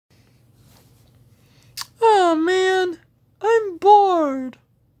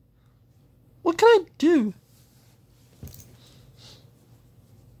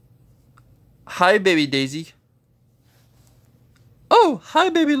Hi, baby Daisy. Oh,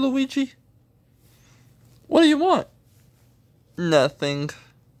 hi, baby Luigi. What do you want? Nothing.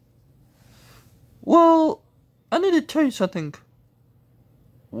 Well, I need to tell you something.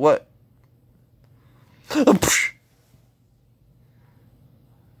 What? Ha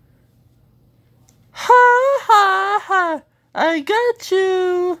ha ha! I got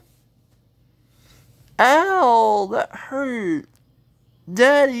you! Ow, that hurt.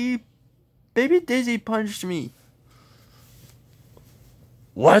 Daddy, baby Daisy punched me.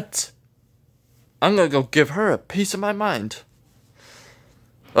 What? I'm gonna go give her a piece of my mind.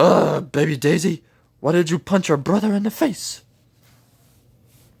 Baby Daisy, why did you punch your brother in the face?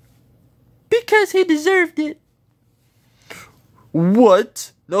 Because he deserved it.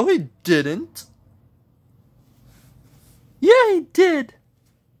 What? No, he didn't. Yeah, he did.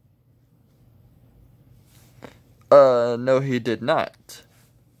 No, he did not.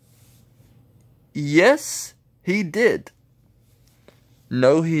 Yes, he did.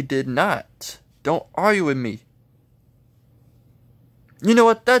 No, he did not. Don't argue with me. You know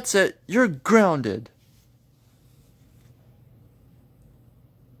what? That's it. You're grounded.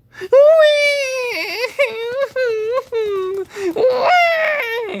 I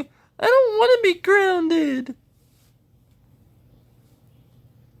don't want to be grounded.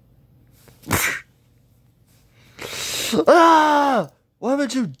 Why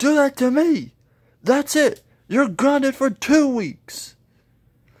would you do that to me? That's it. You're grounded for 2 weeks.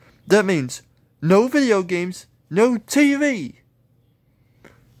 That means no video games, no TV.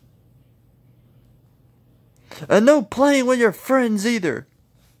 And no playing with your friends either.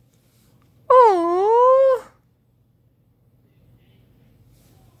 Aww.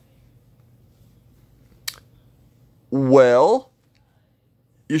 Well,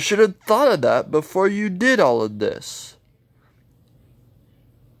 you should have thought of that before you did all of this.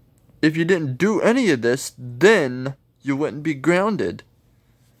 If you didn't do any of this, then you wouldn't be grounded.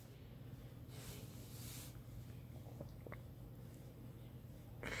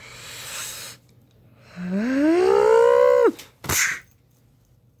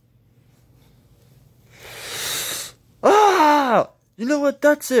 You know what?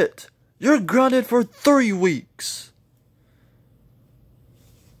 That's it. You're grounded for 3 weeks.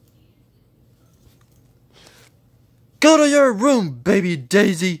 Go to your room, baby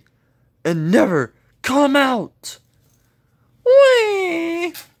Daisy, and never come out.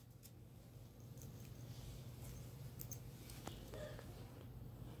 Whee!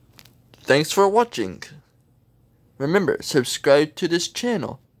 Thanks for watching. Remember, subscribe to this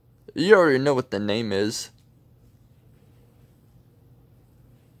channel. You already know what the name is.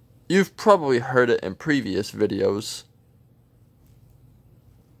 You've probably heard it in previous videos.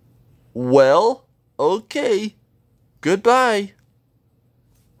 Well, okay. Goodbye.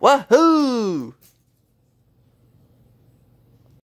 Wahoo!